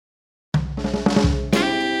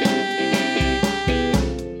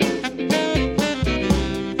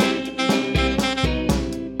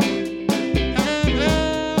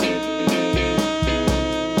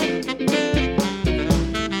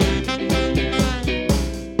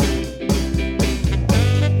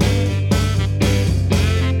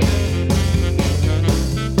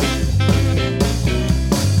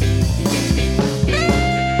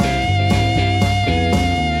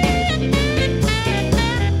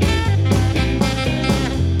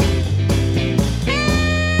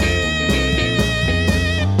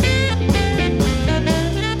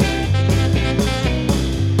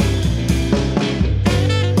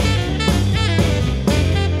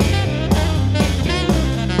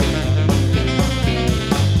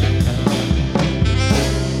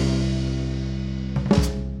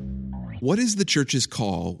What is the church's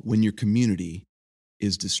call when your community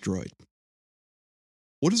is destroyed?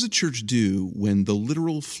 What does a church do when the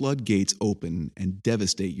literal floodgates open and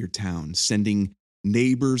devastate your town, sending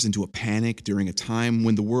neighbors into a panic during a time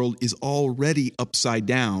when the world is already upside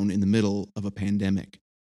down in the middle of a pandemic?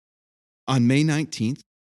 On May 19th,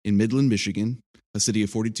 in Midland, Michigan, a city of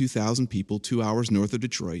 42,000 people 2 hours north of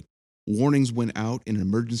Detroit, warnings went out in an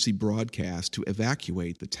emergency broadcast to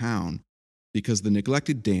evacuate the town because the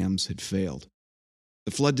neglected dams had failed.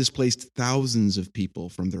 The flood displaced thousands of people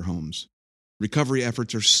from their homes. Recovery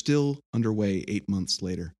efforts are still underway 8 months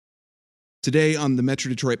later. Today on the Metro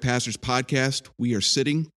Detroit Pastors Podcast, we are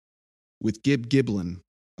sitting with Gib Giblin,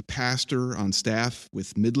 a pastor on staff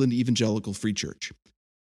with Midland Evangelical Free Church.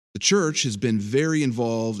 The church has been very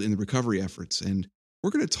involved in the recovery efforts, and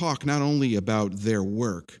we're going to talk not only about their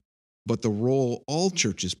work, but the role all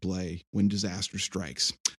churches play when disaster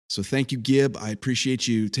strikes. So thank you, Gib. I appreciate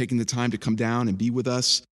you taking the time to come down and be with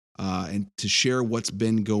us and to share what's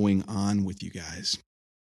been going on with you guys.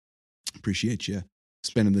 Appreciate you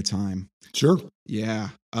spending the time. Sure. Yeah.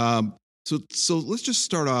 So let's just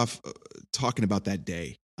start off talking about that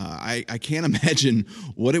day. I can't imagine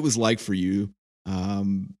what it was like for you.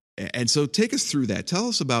 And so take us through that. Tell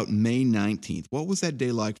us about May 19th. What was that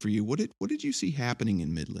day like for you? What did you see happening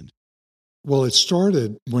in Midland? Well, it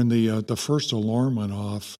started when the first alarm went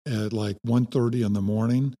off at like 1:30 in the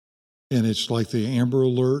morning, and it's like the Amber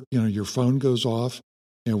Alert. You know, your phone goes off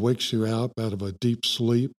and wakes you out of a deep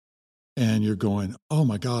sleep, and you're going, "Oh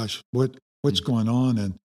my gosh, what's going on?"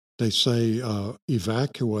 And they say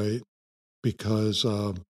evacuate because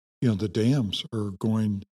the dams are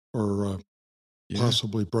going or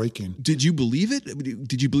possibly breaking. Did you believe it?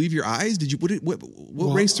 Did you believe your eyes?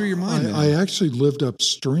 What raced through your mind? I actually lived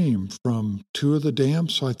upstream from two of the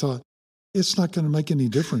dams, so I thought it's not going to make any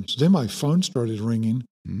difference. Then my phone started ringing,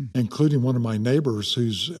 including one of my neighbors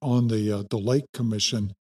who's on the Lake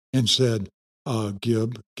Commission, and said,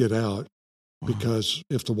 "Gib, get out, because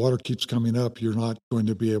if the water keeps coming up, you're not going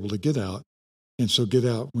to be able to get out, and so get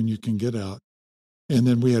out when you can get out." And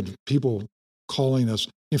then we had people calling us.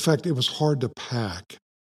 In fact, it was hard to pack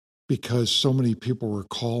because so many people were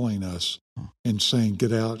calling us and saying,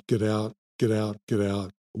 "Get out, get out, get out, get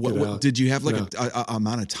out." What did you have like a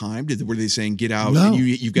amount of time? Were they saying get out? No. And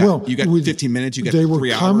you got 15 minutes. You got 3 hours. They were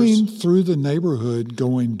coming through the neighborhood,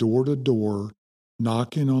 going door to door,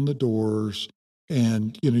 knocking on the doors,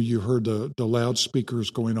 and you heard the loudspeakers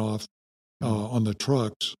going off on the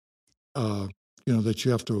trucks. That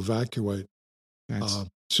you have to evacuate.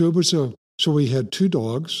 So we had 2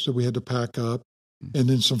 dogs that we had to pack up, and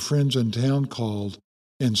then some friends in town called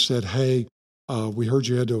and said, "Hey, we heard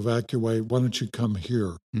you had to evacuate. Why don't you come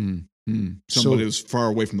here?" Somebody was far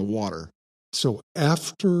away from the water. So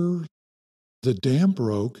after the dam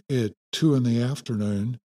broke at 2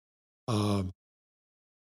 p.m,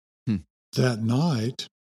 that night,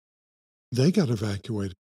 they got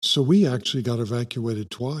evacuated. So we actually got evacuated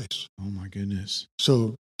twice. Oh, my goodness.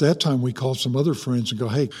 So that time we called some other friends and go,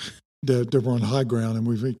 "Hey," they were on high ground,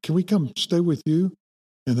 and "Can we come stay with you?"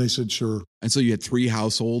 And they said, "Sure." And so you had 3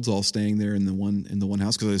 households all staying there in the one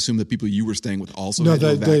house, because I assume the people you were staying with also had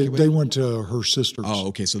to evacuate? They went to her sister's. Oh,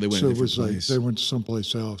 okay. So they went to a different place. They went to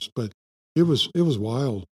someplace else, but it was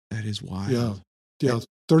wild. That is wild. Yeah.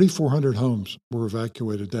 3,400 homes were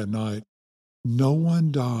evacuated that night. No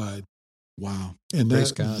one died. Wow. And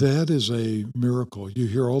that is a miracle. You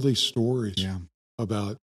hear all these stories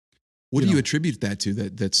about. What do you attribute that to?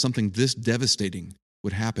 That something this devastating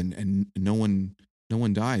would happen and no one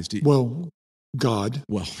dies? Well, God.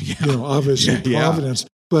 Well, yeah. Obviously providence.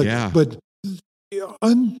 But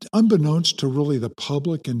unbeknownst to really the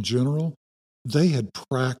public in general, they had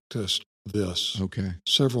practiced this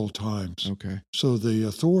several times. Okay. So the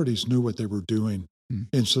authorities knew what they were doing.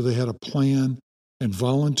 And so they had a plan, and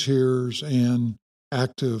volunteers and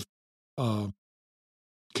active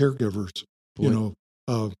caregivers,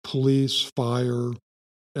 police, fire,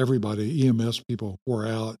 everybody, EMS people were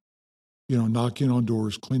out, knocking on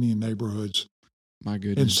doors, cleaning neighborhoods. My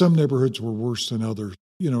goodness. And some neighborhoods were worse than others,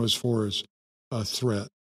 as far as a threat.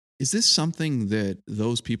 Is this something that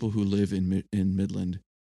those people who live in Midland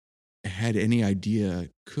had any idea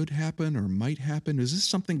could happen or might happen? Was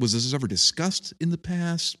this ever discussed in the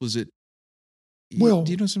past? Was it? Well,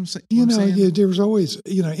 do you know what I'm saying? Yeah, there was always,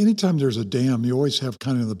 anytime there's a dam, you always have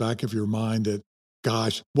kind of in the back of your mind that,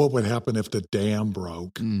 gosh, what would happen if the dam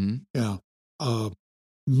broke? Mm-hmm. Yeah.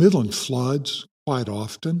 Midland floods quite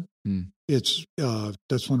often. It's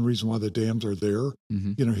that's one reason why the dams are there.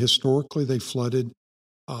 Mm-hmm. Historically they flooded.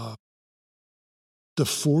 The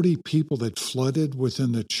 40 people that flooded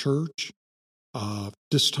within the church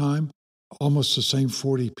this time, almost the same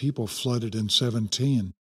 40 people flooded in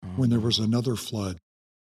 17 when there was another flood.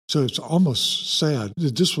 So it's almost sad.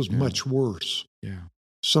 This was much worse. Yeah.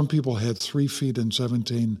 Some people had 3 feet in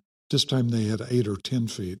 17. This time they had 8 or 10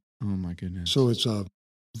 feet. Oh, my goodness. So it's a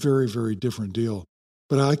very, very different deal.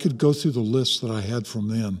 But I could go through the list that I had from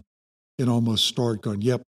then and almost start going,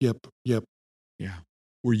 yep. Yeah.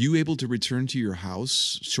 Were you able to return to your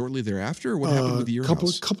house shortly thereafter? Or what happened with your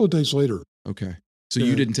house? Couple of days later. Okay. So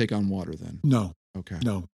you didn't take on water then? No. Okay.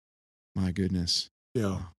 No. My goodness.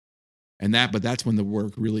 Yeah. Wow. But that's when the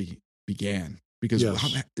work really began. Because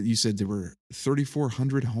you said there were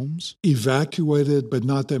 3,400 homes? Evacuated, but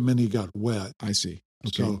not that many got wet. I see.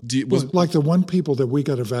 Okay. So, like the one people that we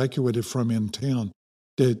got evacuated from in town,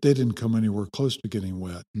 they didn't come anywhere close to getting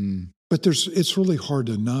wet. But it's really hard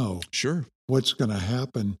to know what's going to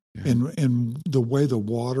happen and the way the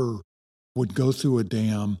water would go through a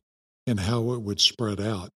dam and how it would spread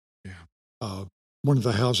out. Yeah. One of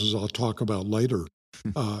the houses I'll talk about later,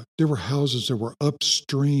 there were houses that were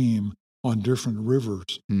upstream on different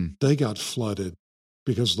rivers. They got flooded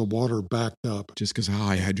because the water backed up. Just because how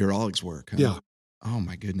hydraulics work. Huh? Yeah. Oh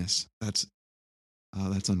my goodness, that's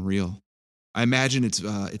unreal. I imagine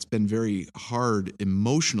it's been very hard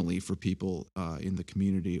emotionally for people in the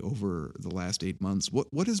community over the last 8 months.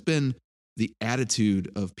 What has been the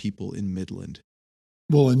attitude of people in Midland?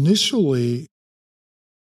 Well, initially,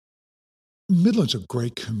 Midland's a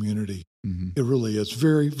great community. It really is.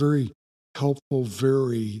 Very, very helpful,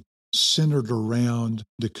 very centered around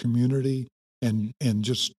the community and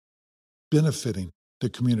just benefiting the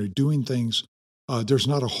community, doing things. There's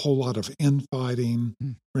not a whole lot of infighting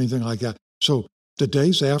or anything like that. So the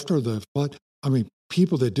days after the flood,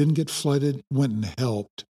 people that didn't get flooded went and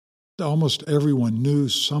helped. Almost everyone knew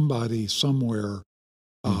somebody somewhere.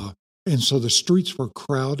 And so the streets were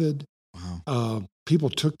crowded. Wow. People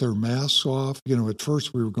took their masks off. At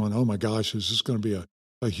first we were going, oh my gosh, is this going to be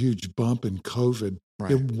a huge bump in COVID?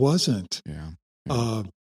 Right. It wasn't. Yeah.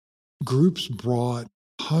 Groups brought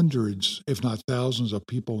hundreds, if not thousands of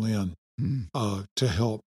people in to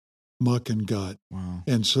help muck and gut. Wow.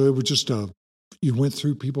 And so it was just you went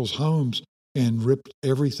through people's homes and ripped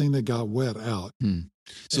everything that got wet out.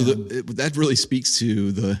 So that really speaks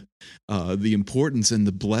to the importance and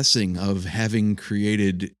the blessing of having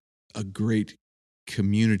created a great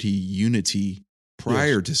community unity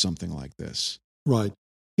prior to something like this. Right.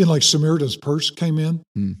 Like Samaritan's Purse came in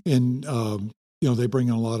and, they bring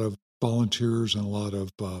in a lot of volunteers and a lot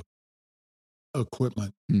of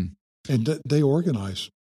equipment. And they organize,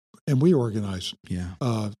 and we organize. Yeah.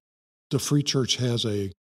 The Free Church has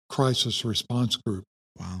a crisis response group.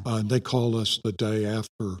 Wow. And they called us the day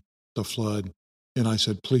after the flood, and I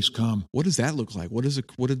said, "Please come." What does that look like? What is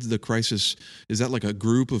the crisis? Is that like a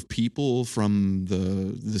group of people from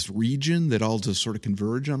this region that all just sort of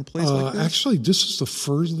converge on a place like this? Actually, this is the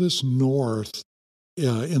furthest north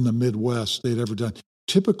in the Midwest they'd ever done.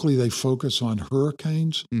 Typically, they focus on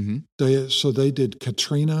hurricanes. So they did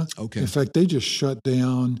Katrina. Okay. In fact, they just shut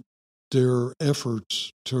down their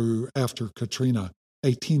efforts after Katrina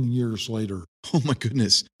 18 years later. Oh, my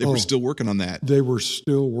goodness. They were still working on that. They were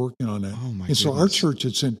still working on it. Oh, my And so our church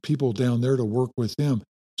had sent people down there to work with them.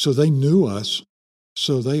 So they knew us.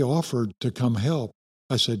 So they offered to come help.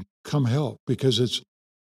 I said, come help, because it's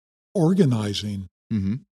organizing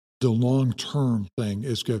the long-term thing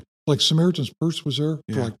is good. Like Samaritan's Purse was there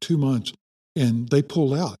for like 2 months, and they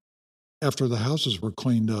pulled out after the houses were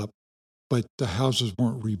cleaned up, but the houses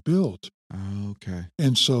weren't rebuilt. Oh, okay.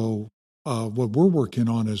 And so what we're working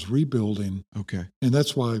on is rebuilding. Okay. And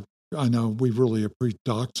that's why I know we really appreciate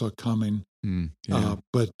Doxa coming,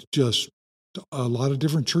 but just a lot of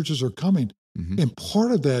different churches are coming. And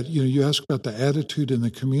part of that, you ask about the attitude in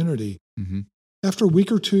the community. After a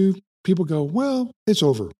week or two, people go, well, it's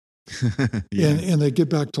over. And they get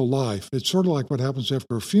back to life. It's sort of like what happens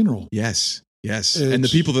after a funeral. Yes. And the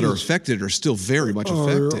people that are affected are still very much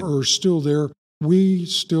affected. Are still there. We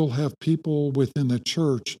still have people within the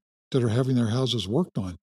church that are having their houses worked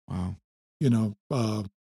on. Wow.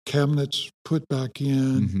 Cabinets put back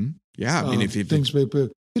in. Yeah. I mean, if things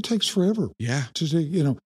it takes forever. Yeah.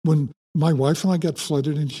 When my wife and I got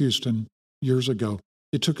flooded in Houston years ago,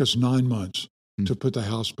 it took us 9 months to put the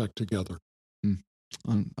house back together.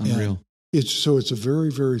 Unreal. It's a very,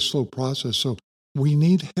 very slow process. So we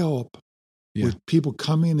need help with people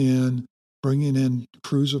coming in, bringing in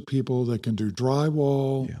crews of people that can do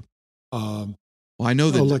drywall, well, I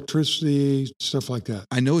know that electricity, stuff like that.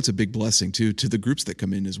 I know it's a big blessing too to the groups that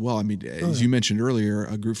come in as well. I mean, as you mentioned earlier,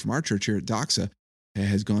 a group from our church here at Doxa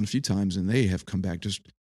has gone a few times, and they have come back just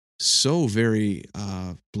so very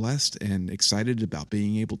blessed and excited about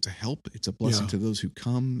being able to help. It's a blessing Yeah. to those who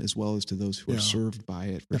come as well as to those who are Yeah. served by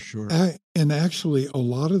it, for sure. And actually, a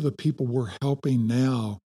lot of the people we're helping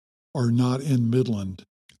now are not in Midland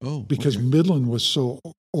Oh, because okay. Midland was so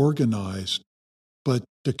organized, but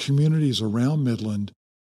the communities around Midland,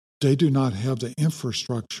 they do not have the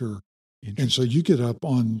infrastructure. And so you get up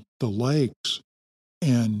on the lakes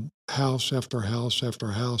and house after house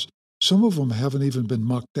after house. Some of them haven't even been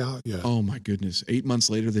mucked out yet. Oh, my goodness. 8 months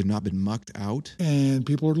later, they've not been mucked out? And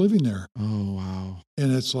people are living there. Oh, wow.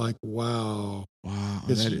 And it's like, wow. Wow.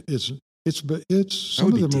 It's That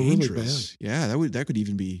some would of be them dangerous. are really bad. Yeah, that could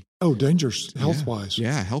even be. Oh, dangerous health-wise.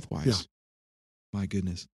 Yeah, health-wise. Yeah. My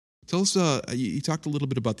goodness. Tell us, you talked a little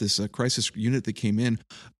bit about this crisis unit that came in.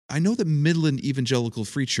 I know that Midland Evangelical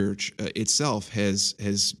Free Church itself has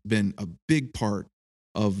been a big part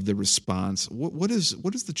of the response. What has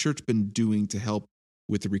the church been doing to help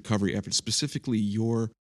with the recovery effort, specifically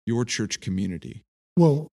your church community?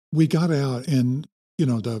 Well, we got out and,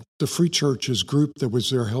 the Free Churches group that was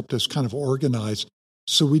there helped us kind of organize.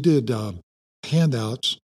 So we did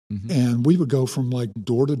handouts, and we would go from like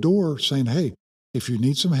door to door saying, hey, if you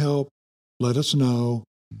need some help, let us know,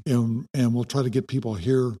 and we'll try to get people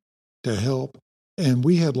here to help. And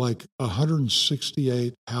we had like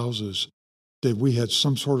 168 houses that we had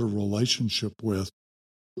some sort of relationship with.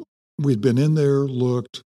 We'd been in there,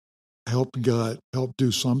 looked, helped gut, helped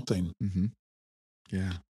do something. Mm-hmm.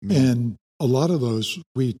 Yeah. And a lot of those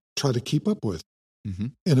we try to keep up with. Mm-hmm.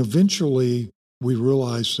 And eventually we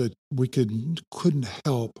realized that we couldn't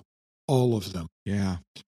help all of them. Yeah.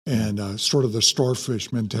 And sort of the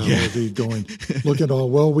starfish mentality going, look at all,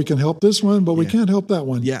 well, we can help this one, but we can't help that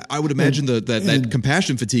one. Yeah, I would imagine that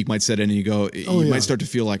compassion fatigue might set in and you go, might start to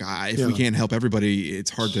feel like, if we can't help everybody, it's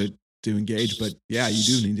hard to engage. But yeah, you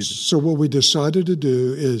do need to. So what we decided to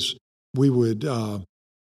do is we would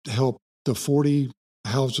help the 40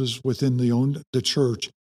 houses within the church,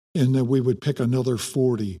 and then we would pick another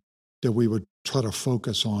 40 that we would try to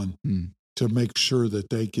focus on to make sure that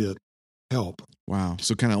they get help. Wow.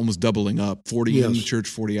 So kind of almost doubling up, 40 in the church,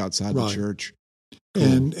 40 outside the church. Cool.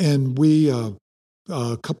 And we, a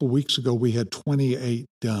couple of weeks ago, we had 28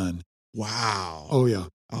 done. Wow. Oh, yeah.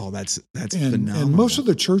 Oh, that's phenomenal. And most of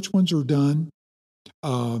the church ones are done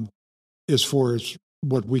as far as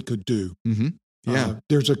what we could do. Mm-hmm. Yeah.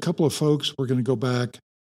 There's a couple of folks we're going to go back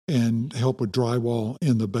and help with drywall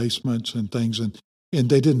in the basements and things. And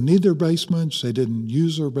they didn't need their basements. They didn't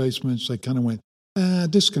use their basements. They kind of went,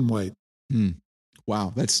 this can wait.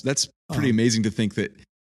 Wow. That's pretty amazing to think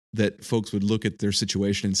that folks would look at their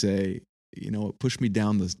situation and say, push me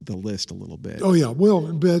down the list a little bit. Oh, yeah.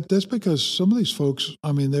 Well, but that's because some of these folks,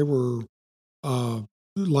 I mean, they were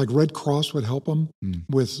like Red Cross would help them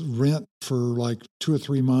with rent for like 2 or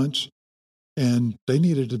 3 months, and they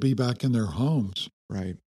needed to be back in their homes.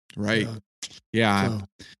 Right. Yeah. So.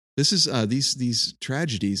 This is these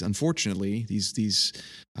tragedies. Unfortunately, these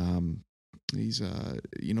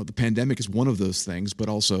the pandemic is one of those things, but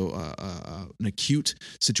also an acute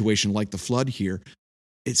situation like the flood here.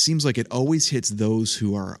 It seems like it always hits those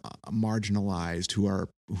who are marginalized, who are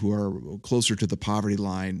closer to the poverty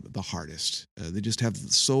line, the hardest. They just have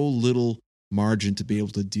so little margin to be able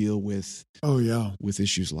to deal with. Oh yeah, with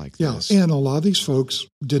issues like this. And a lot of these folks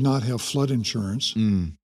did not have flood insurance,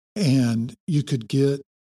 and you could get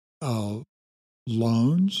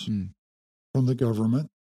loans from the government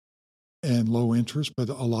and low interest, but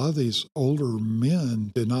a lot of these older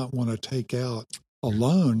men did not want to take out a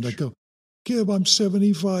loan. They go, Gib, I'm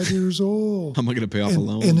 75 years old. How am I going to pay off a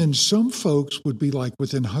loan? And then some folks would be like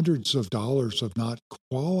within hundreds of dollars of not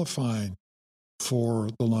qualifying for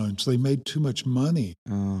the loans. They made too much money,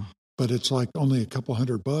 but it's like only a couple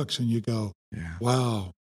 $100, and you go,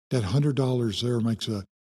 wow, that $100 there makes a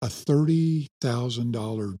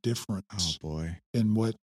 $30,000 difference. Oh boy! In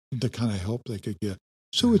what the kind of help they could get.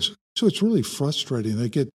 So it's really frustrating. They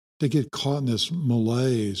get caught in this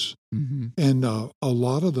malaise, and a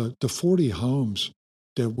lot of the 40 homes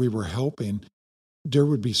that we were helping, there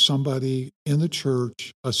would be somebody in the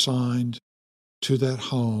church assigned to that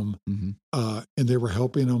home, and they were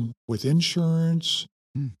helping them with insurance,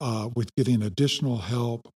 with getting additional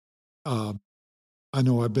help. I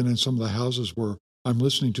know I've been in some of the houses where I'm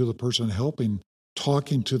listening to the person helping,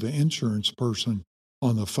 talking to the insurance person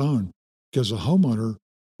on the phone because the homeowner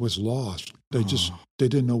was lost. They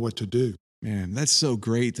didn't know what to do. Man, that's so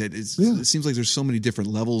great that it seems like there's so many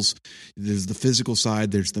different levels. There's the physical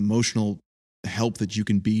side, there's the emotional help that you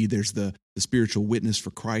can be, there's the spiritual witness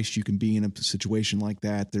for Christ you can be in a situation like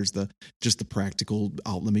that. There's just the practical,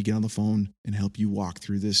 let me get on the phone and help you walk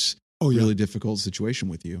through this really difficult situation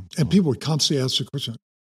with you. And people would constantly ask the question,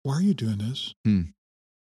 why are you doing this?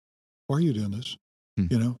 Why are you doing this?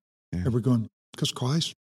 You know? Yeah. And we're going, because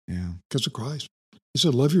Christ. Yeah. Because of Christ. He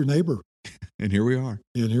said, love your neighbor. And here we are.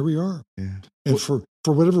 And here we are. Yeah. And for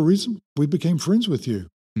whatever reason, we became friends with you.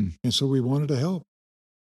 And so we wanted to help.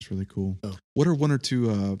 It's really cool. So, what are one or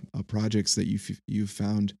two projects that you've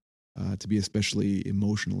found to be especially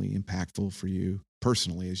emotionally impactful for you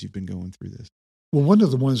personally as you've been going through this? Well, one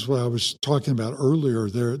of the ones what I was talking about earlier,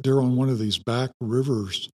 they're on one of these back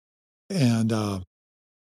rivers, and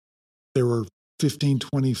they were 15,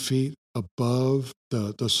 20 feet above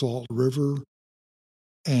the Salt River,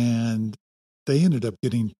 and they ended up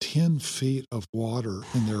getting 10 feet of water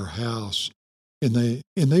in their house. And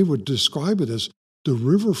they would describe it as the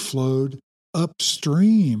river flowed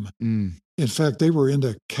upstream. In fact, they were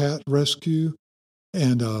into cat rescue,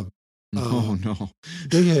 and oh no,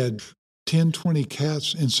 they had 10, 20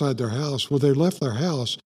 cats inside their house. Well, they left their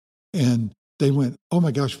house, and they went, oh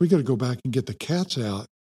my gosh, we got to go back and get the cats out.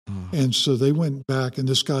 And so they went back, and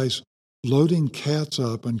this guy's loading cats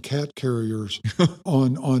up on cat carriers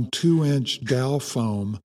on 2-inch Dow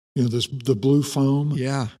foam, the blue foam.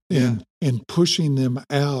 Yeah. And pushing them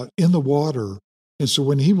out in the water. And so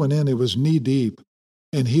when he went in, it was knee deep,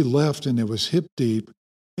 and he left and it was hip deep,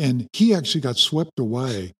 and he actually got swept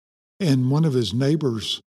away. And one of his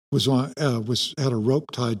neighbors had a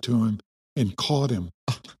rope tied to him and caught him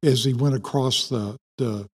as he went across the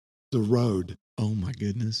road. Oh my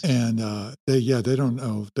goodness! And they don't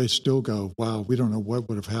know. They still go, wow, we don't know what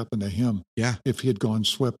would have happened to him. Yeah. If he had gone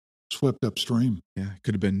swept upstream. Yeah,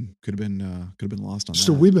 could have been lost on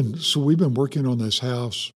that. So we've been working on this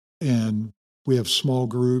house, and we have small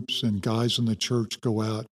groups, and guys in the church go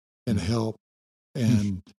out and help,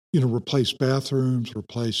 and replace bathrooms,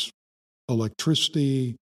 replace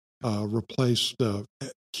electricity, replace the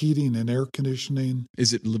heating and air conditioning.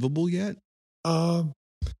 Is it livable yet?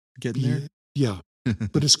 Getting there? Yeah,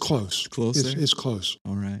 but it's close. Close there? It's close.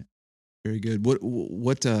 All right. Very good.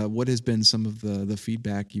 What has been some of the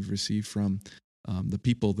feedback you've received from the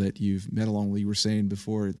people that you've met along? You were saying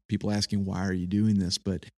before, people asking, why are you doing this?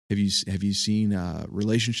 But have you seen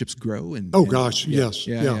relationships grow? Yes.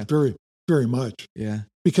 Yeah. Very, very much. Yeah.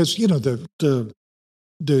 Because,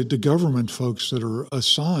 the government folks that are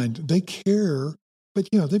assigned, they care, but,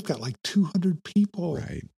 they've got like 200 people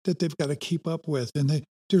that they've got to keep up with. And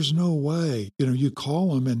there's no way, you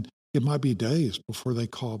call them and it might be days before they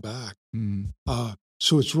call back.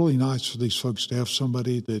 So it's really nice for these folks to have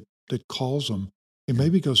somebody that calls them and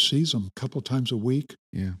maybe go sees them a couple times a week,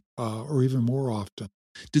 or even more often.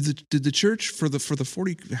 Did the church for the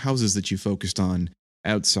 40 houses that you focused on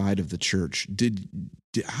outside of the church?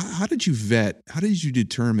 How did you vet? How did you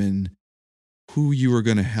determine who you were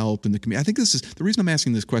going to help in the community? I think this is the reason I'm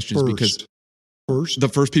asking this question is because. First? The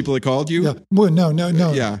first people that called you? Yeah. Well, no.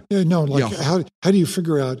 Yeah. No, how do you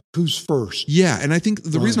figure out who's first? Yeah, and I think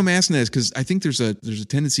the reason I'm asking that is because I think there's a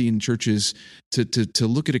tendency in churches to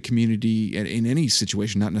look at a community in any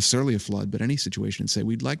situation, not necessarily a flood, but any situation, and say,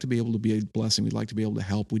 we'd like to be able to be a blessing. We'd like to be able to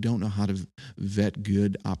help. We don't know how to vet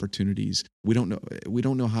good opportunities. We don't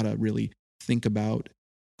know how to really think about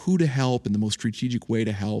who to help and the most strategic way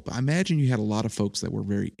to help. I imagine you had a lot of folks that were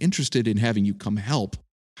very interested in having you come help.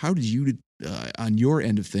 How did you, on your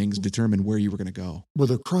end of things, determine where you were going to go? Well,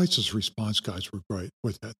 the crisis response guys were great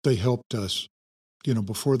with that. They helped us,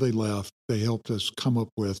 before they left, they helped us come up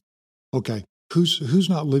with, okay, who's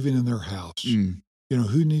not living in their house?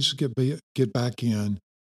 Who needs to get back in?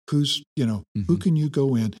 Who's, who can you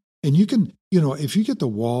go in? And you can, if you get the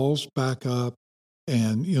walls back up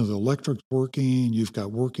and, the electric's working, you've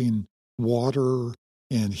got working water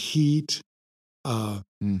and heat,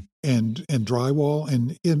 and drywall,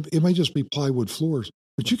 and it may just be plywood floors,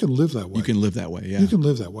 but you can live that way. You can live that way, yeah. You can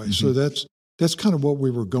live that way. So that's kind of what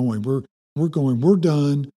we were going. We're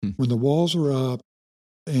done when the walls are up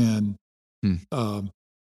and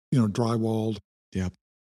drywalled. Yep.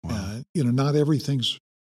 Wow. Not everything's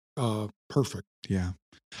perfect. Yeah.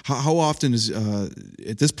 How often is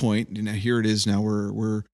at this point? Here it is now.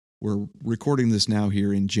 We're recording this now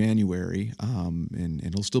here in January, and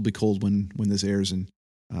it'll still be cold when this airs in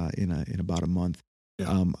about a month.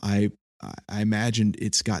 Yeah. I imagine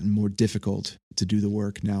it's gotten more difficult to do the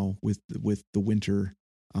work now with the winter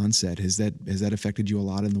onset. Has that affected you a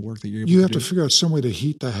lot in the work that you're able to do? You have to figure out some way to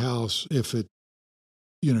heat the house if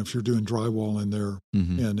you're doing drywall in there,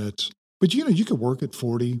 and but you could work at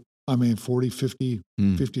 40,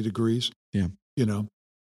 50 degrees. Yeah.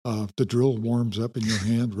 the drill warms up in your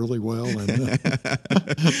hand really well. And,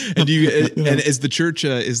 and do you, and is the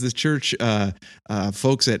church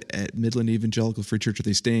folks at Midland Evangelical Free Church, are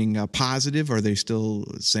they staying positive? Are they still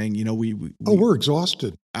saying, we're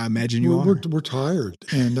exhausted. I imagine you are. We're tired.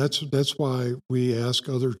 And that's why we ask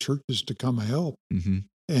other churches to come help. Mm-hmm.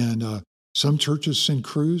 And some churches send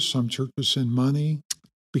crews, some churches send money,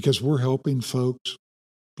 because we're helping folks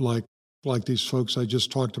like these folks I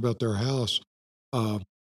just talked about their house.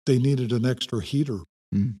 They needed an extra heater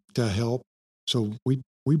to help, so we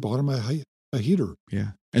bought them a heater.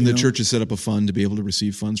 Yeah, and the church has set up a fund to be able to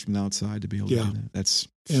receive funds from the outside to be able to do that. That's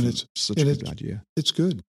such a good idea. It's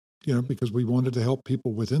good, because we wanted to help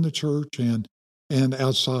people within the church and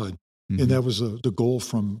outside, and that was the goal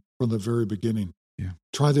from the very beginning. Yeah,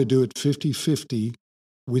 try to do it 50-50.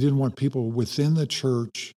 We didn't want people within the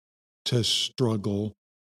church to struggle,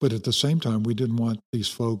 but at the same time, we didn't want these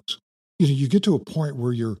folks. You get to a point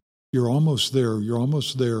where you're almost there. You're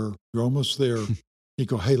almost there. You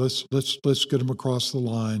go, hey, let's get them across the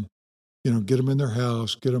line. Get them in their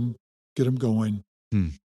house. Get them going.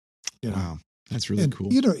 Wow, that's really cool.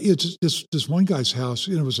 It's this one guy's house.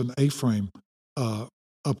 It was an A-frame up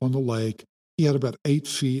on the lake. He had about 8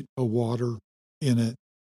 feet of water in it,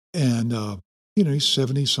 and he's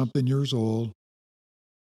 70-something years old,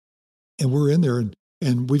 and we're in there,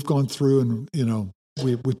 and we've gone through, and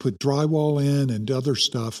we put drywall in and other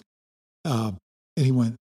stuff. And he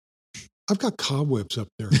went, I've got cobwebs up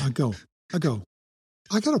there. I go, I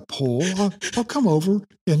got a pole. I'll come over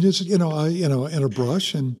and just, and a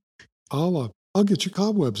brush, and I'll get your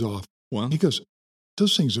cobwebs off. Wow. He goes,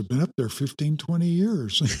 those things have been up there 15, 20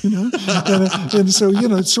 years, and so,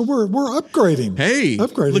 so we're upgrading. Hey,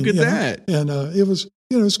 upgrading, look at that. And it was,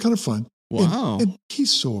 it's kind of fun. Wow. And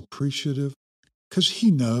he's so appreciative because he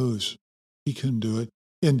knows he couldn't do it.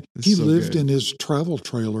 And he lived in his travel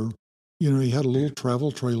trailer. He had a little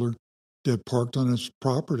travel trailer that parked on his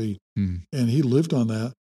property, and he lived on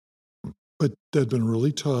that. But that'd been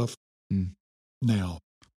really tough now.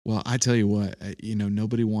 Well, I tell you what,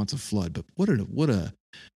 nobody wants a flood, but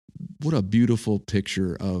what a beautiful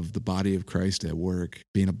picture of the body of Christ at work,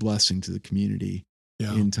 being a blessing to the community.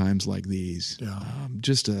 Yeah. In times like these. Yeah.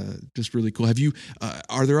 Just really cool. Have you,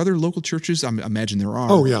 are there other local churches? I imagine there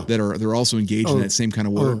are. Oh, yeah. They're also engaged in that same kind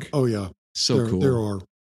of work. Oh yeah. So cool. There are.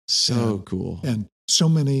 So cool. And so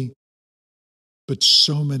many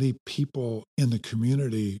people in the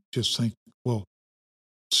community just think, well,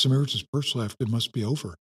 Samaritan's Purse left, it must be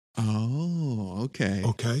over. Oh, okay.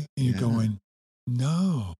 Okay. And you're going,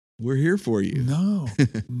 no. We're here for you. No,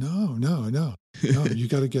 you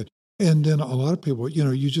got to get. And then a lot of people,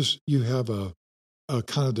 you have a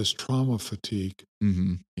kind of this trauma fatigue.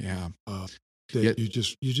 Mm-hmm. Yeah. That you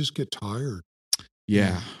just get tired.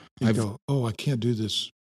 Yeah. You go, oh, I can't do this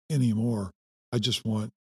anymore. I just want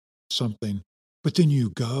something. But then you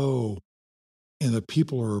go, and the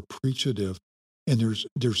people are appreciative, and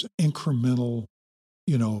there's incremental,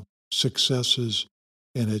 successes,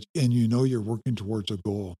 and you're working towards a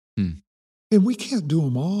goal. And we can't do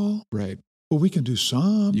them all. Right. Well, we can do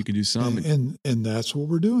some. You can do some, and that's what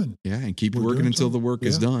we're doing. Yeah, and keep working until the work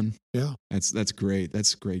is done. Yeah, that's great.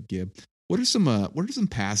 That's great, Gib. What are some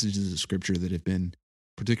passages of Scripture that have been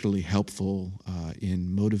particularly helpful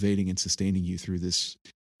in motivating and sustaining you through this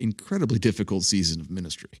incredibly difficult season of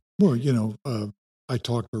ministry? Well, I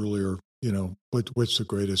talked earlier. What's the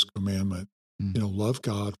greatest commandment? Love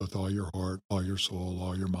God with all your heart, all your soul,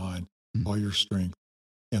 all your mind, all your strength,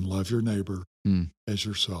 and love your neighbor as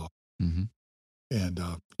yourself. Mm-hmm. And,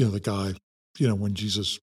 the guy, when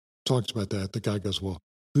Jesus talks about that, the guy goes, well,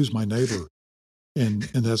 who's my neighbor? And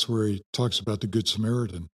that's where he talks about the Good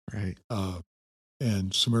Samaritan. Right.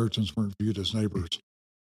 And Samaritans weren't viewed as neighbors.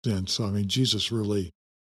 And so, Jesus really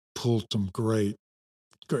pulled some great,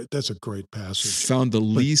 that's a great passage. Found the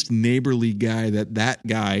least neighborly guy that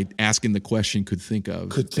guy asking the question could think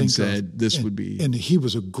of. And said, this would be. And he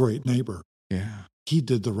was a great neighbor. Yeah. He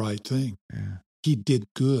did the right thing. Yeah. He did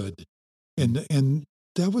good. And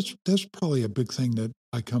that's probably a big thing that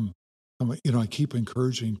I keep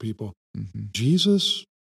encouraging people. Mm-hmm. Jesus,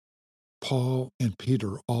 Paul, and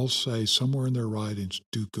Peter all say somewhere in their writings,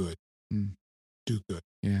 do good. Do good.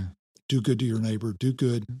 Yeah. Do good to your neighbor. Do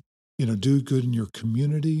good. Do good in your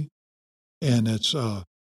community. And it's, but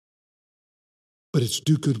it's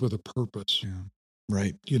do good with a purpose. Yeah.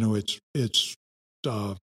 Right. It's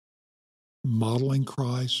modeling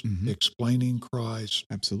Christ, explaining Christ.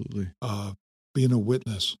 Absolutely. Being a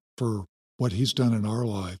witness for what he's done in our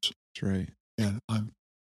lives. That's right. And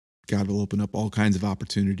God will open up all kinds of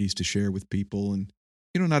opportunities to share with people. And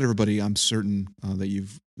Not everybody, I'm certain that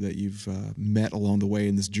you've met along the way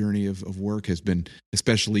in this journey of work has been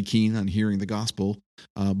especially keen on hearing the gospel,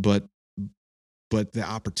 but the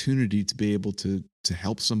opportunity to be able to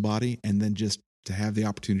help somebody and then just to have the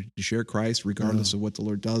opportunity to share Christ, regardless of what the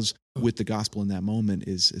Lord does with the gospel in that moment,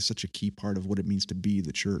 is such a key part of what it means to be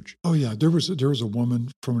the church. Oh yeah, there was a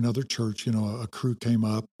woman from another church. A crew came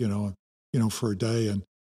up, for a day, and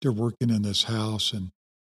they're working in this house, and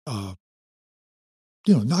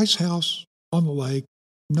nice house on the lake,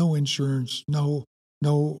 no insurance, no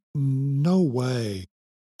way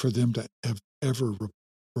for them to have ever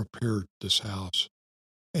repaired this house.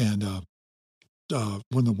 And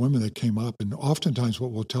when the women that came up, and oftentimes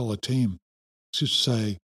what we'll tell a team is to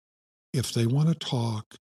say, if they want to talk,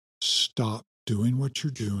 stop doing what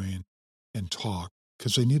you're doing and talk,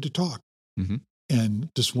 because they need to talk. Mm-hmm. And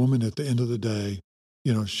this woman at the end of the day,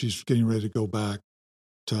 she's getting ready to go back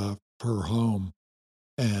to her home,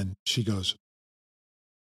 and she goes,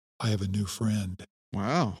 I have a new friend.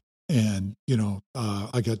 Wow. And,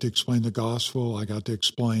 I got to explain the gospel. I got to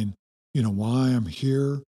explain, why I'm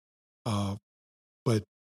here. But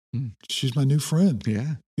she's my new friend.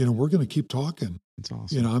 Yeah. We're going to keep talking. That's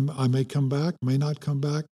awesome. I may come back, may not come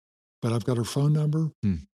back, but I've got her phone number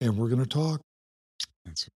and we're going to talk.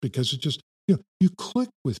 Because it just, you click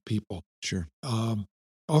with people. Sure.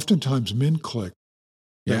 Oftentimes men click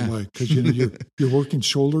that way because, you're working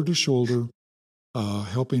shoulder to shoulder,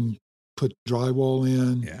 helping put drywall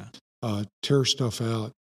in, tear stuff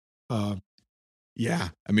out. Yeah.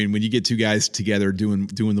 I mean, when you get two guys together doing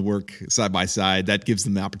the work side by side, that gives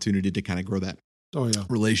them the opportunity to kind of grow that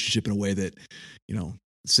relationship in a way that,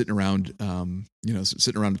 sitting around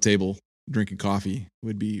the table drinking coffee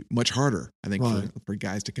would be much harder, I think, for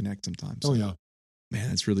guys to connect sometimes. Oh, yeah. Man,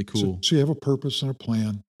 that's really cool. So you have a purpose and a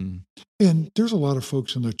plan. And there's a lot of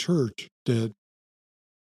folks in the church that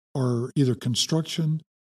are either construction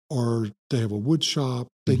or they have a wood shop.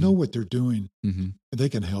 They know what they're doing, and they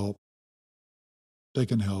can help. They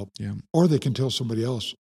can help. Yeah. Or they can tell somebody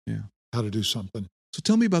else how to do something. So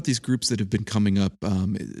tell me about these groups that have been coming up.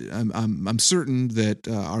 I'm certain that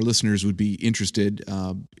our listeners would be interested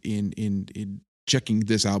in checking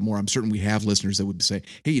this out more. I'm certain we have listeners that would say,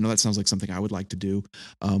 hey, that sounds like something I would like to do.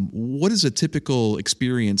 What is a typical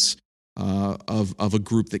experience of a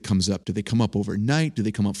group that comes up? Do they come up overnight? Do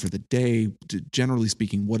they come up for the day? Generally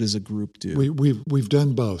speaking, what does a group do? We've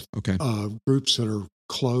done both. Okay. Groups that are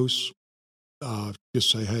close,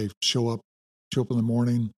 just say, hey, show up in the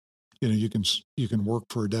morning. You can work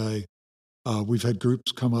for a day. We've had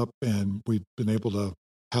groups come up and we've been able to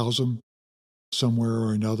house them somewhere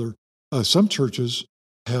or another. Some churches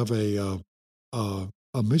have a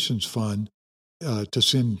missions fund to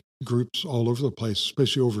send groups all over the place,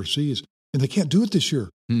 especially overseas, and they can't do it this year.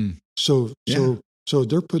 So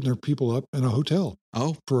they're putting their people up in a hotel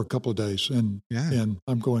for a couple of days, and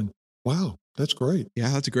I'm going, wow, that's great. Yeah,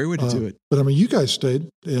 that's a great way to do it. But I mean, you guys stayed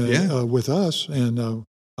with us, and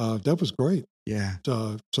that was great. Yeah.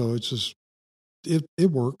 So it's just it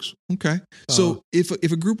works. Okay. So if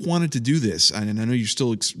a group wanted to do this, and I know you're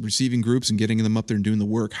still receiving groups and getting them up there and doing the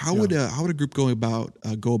work, how would a group go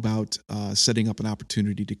about setting up an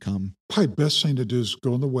opportunity to come? Probably best thing to do is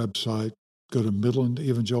go on the website, go to Midland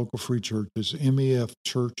Evangelical Free Church, it's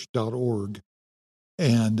mefchurch.org,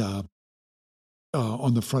 and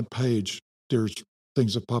on the front page there's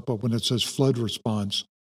things that pop up when it says flood response.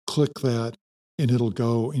 Click that, and it'll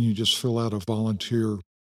go, and you just fill out a volunteer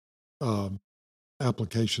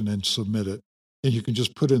application and submit it. And you can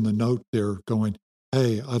just put in the note there going,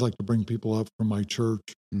 hey, I'd like to bring people up from my church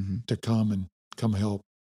to come help.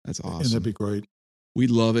 That's awesome. And that'd be great.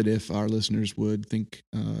 We'd love it if our listeners would think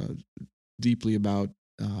deeply about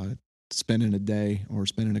spending a day or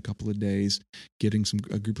spending a couple of days, getting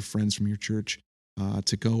a group of friends from your church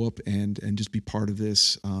to go up and just be part of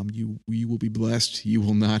this. You will be blessed. You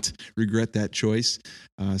will not regret that choice.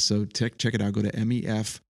 So check it out. Go to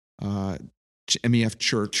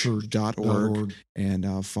mefchurch.org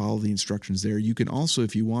and follow the instructions there. You can also,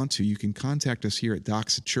 if you want to, you can contact us here at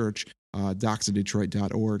Doxa Church,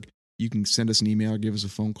 doxadetroit.org. You can send us an email, give us a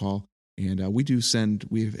phone call, and we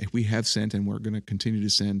have sent, and we're going to continue to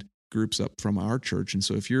send groups up from our church. And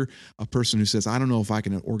so if you're a person who says, I don't know if I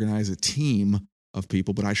can organize a team of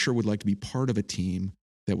people, but I sure would like to be part of a team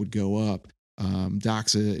that would go up,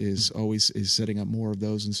 Doxa is setting up more of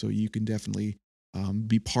those, and so you can definitely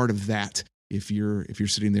be part of that. If you're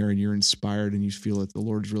sitting there and you're inspired and you feel that the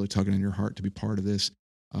Lord is really tugging on your heart to be part of this,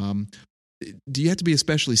 do you have to be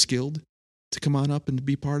especially skilled to come on up and to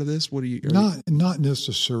be part of this? Not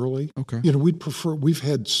necessarily. Okay. We'd prefer. We've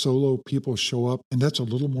had solo people show up, and that's a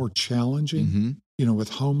little more challenging.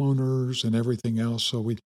 with homeowners and everything else. So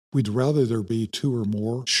we'd rather there be two or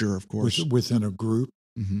more. Sure, of course. Within a group.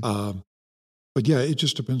 Mm-hmm. But yeah, it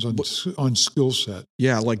just depends on skill set.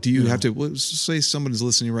 Yeah, like do you have to? Let's say someone's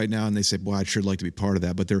listening right now and they say, "Boy, I'd sure like to be part of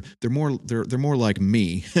that," but they're more like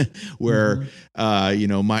me, where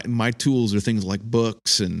my tools are things like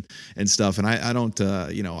books and stuff, and I don't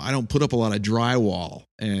put up a lot of drywall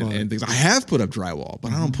and things. I have put up drywall,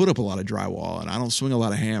 but I don't put up a lot of drywall, and I don't swing a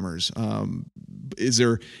lot of hammers. Is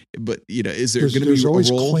there going to be there's always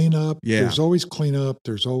a role? Cleanup? Yeah, there's always cleanup.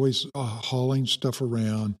 There's always hauling stuff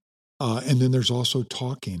around. And then there's also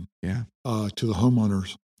talking to the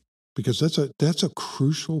homeowners, because that's a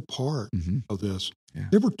crucial part of this. Yeah.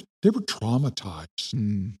 They were traumatized.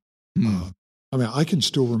 I mean, I can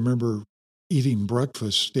still remember eating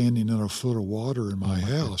breakfast standing in a foot of water in my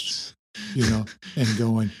house, and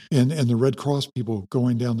going, and the Red Cross people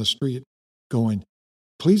going down the street going,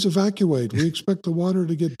 "Please evacuate. We expect the water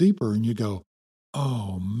to get deeper." And you go,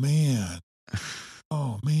 "Oh man.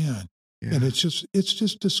 Yeah. And it's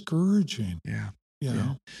just discouraging. Yeah.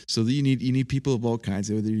 So you need people of all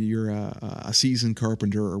kinds, whether you're a seasoned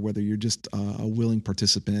carpenter or whether you're just a willing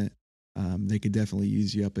participant. They could definitely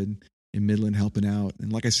use you up in Midland helping out.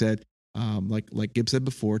 And like I said, like Gib said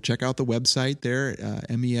before, check out the website there,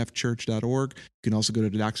 mefchurch.org. You can also go to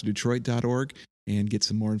doxadetroit.org and get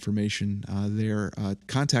some more information there.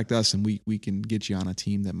 Contact us and we can get you on a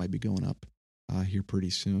team that might be going up here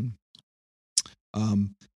pretty soon.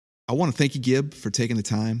 I want to thank you, Gib, for taking the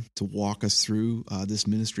time to walk us through this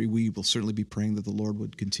ministry. We will certainly be praying that the Lord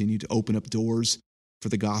would continue to open up doors for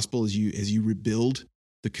the gospel as you rebuild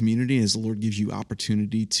the community, and as the Lord gives you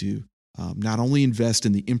opportunity to not only invest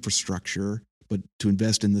in the infrastructure, but to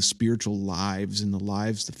invest in the spiritual lives and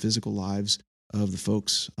the physical lives of the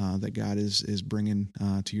folks that God is bringing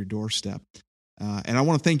to your doorstep. And I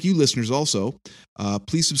want to thank you, listeners, also.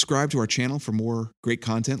 Please subscribe to our channel for more great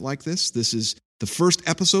content like this. This is the first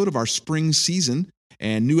episode of our spring season,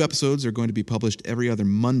 and new episodes are going to be published every other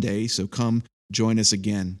Monday, so come join us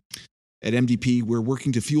again. At MDP, we're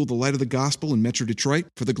working to fuel the light of the gospel in Metro Detroit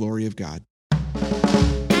for the glory of God.